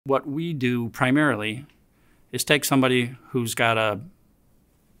What we do primarily is take somebody who's got a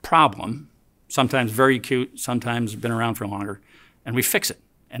problem, sometimes very acute, sometimes been around for longer, and we fix it.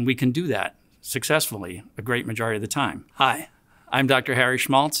 And we can do that successfully a great majority of the time. Hi, I'm Dr. Harry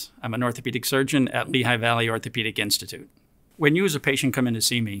Schmaltz. I'm an orthopedic surgeon at Lehigh Valley Orthopedic Institute. When you as a patient come in to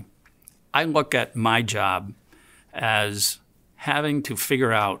see me, I look at my job as having to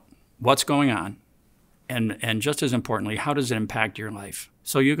figure out what's going on, and just as importantly, how does it impact your life?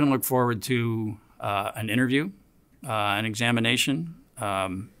 So you can look forward to an interview, an examination,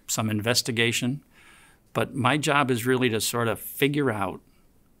 some investigation, but my job is really to sort of figure out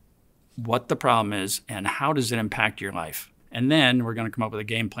what the problem is and how does it impact your life. And then we're going to come up with a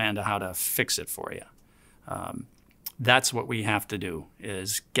game plan to how to fix it for you. That's what we have to do,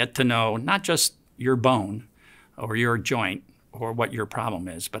 is get to know not just your bone or your joint or what your problem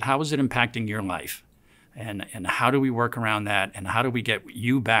is, but how is it impacting your life? And how do we work around that? And how do we get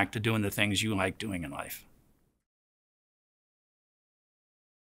you back to doing the things you like doing in life?